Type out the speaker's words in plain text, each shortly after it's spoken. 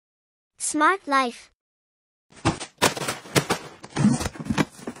smart life.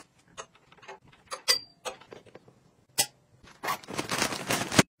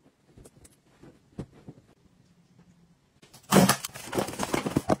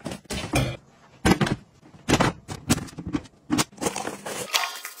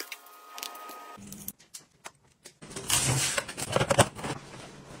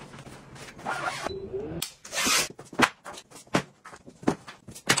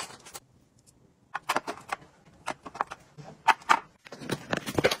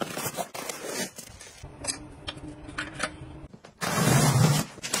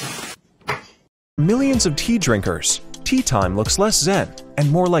 Millions of tea drinkers, tea time looks less zen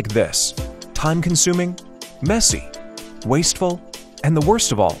and more like this: time-consuming, messy, wasteful, and the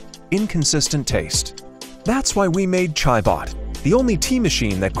worst of all, inconsistent taste. That's why we made ChaiBot, the only tea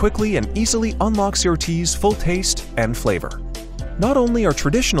machine that quickly and easily unlocks your tea's full taste and flavor. Not only are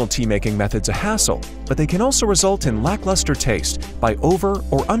traditional tea-making methods a hassle, but they can also result in lackluster taste by over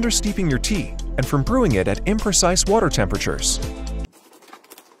or under-steeping your tea and from brewing it at imprecise water temperatures.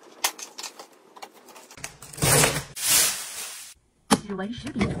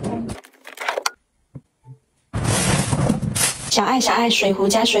 小爱，水壶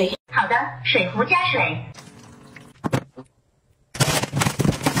加水。好的，水壶加水。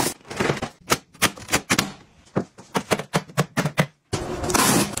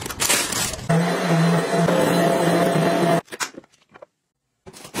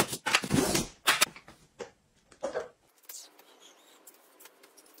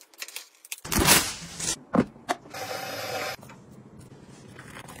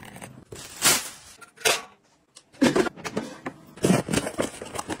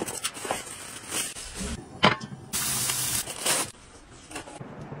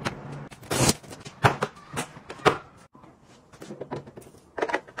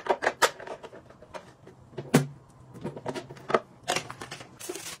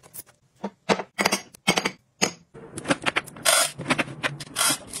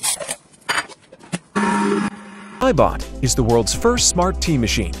 ChaiBot is the world's first smart tea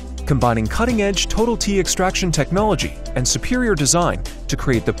machine, combining cutting-edge total tea extraction technology and superior design to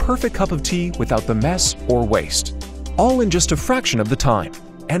create the perfect cup of tea without the mess or waste. All in just a fraction of the time.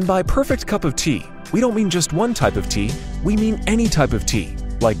 And by perfect cup of tea, we don't mean just one type of tea, we mean any type of tea,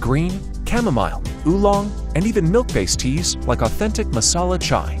 like green, chamomile, oolong, and even milk-based teas like authentic masala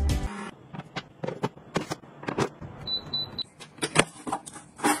chai.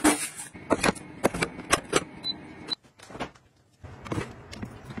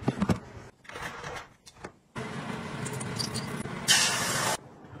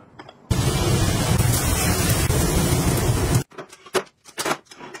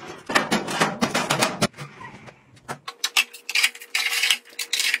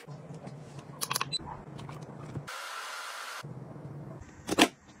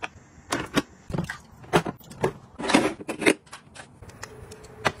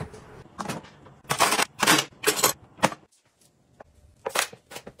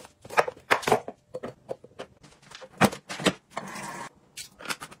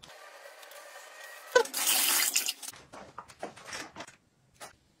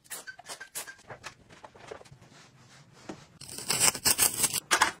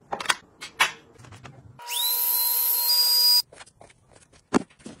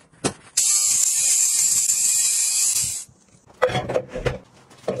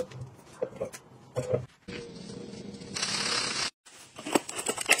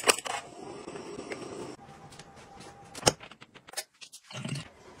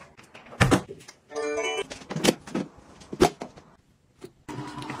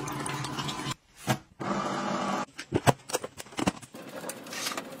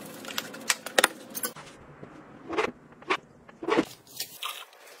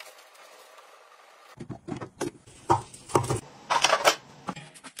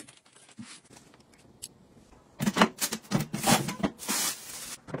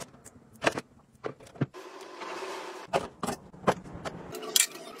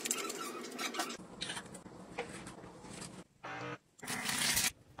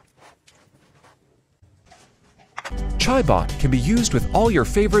 ChaiBot can be used with all your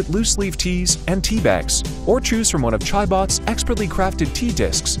favorite loose-leaf teas and tea bags, or choose from one of ChaiBot's expertly crafted tea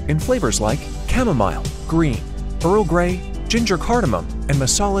discs in flavors like chamomile, green, Earl Grey, ginger cardamom, and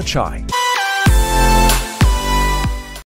masala chai.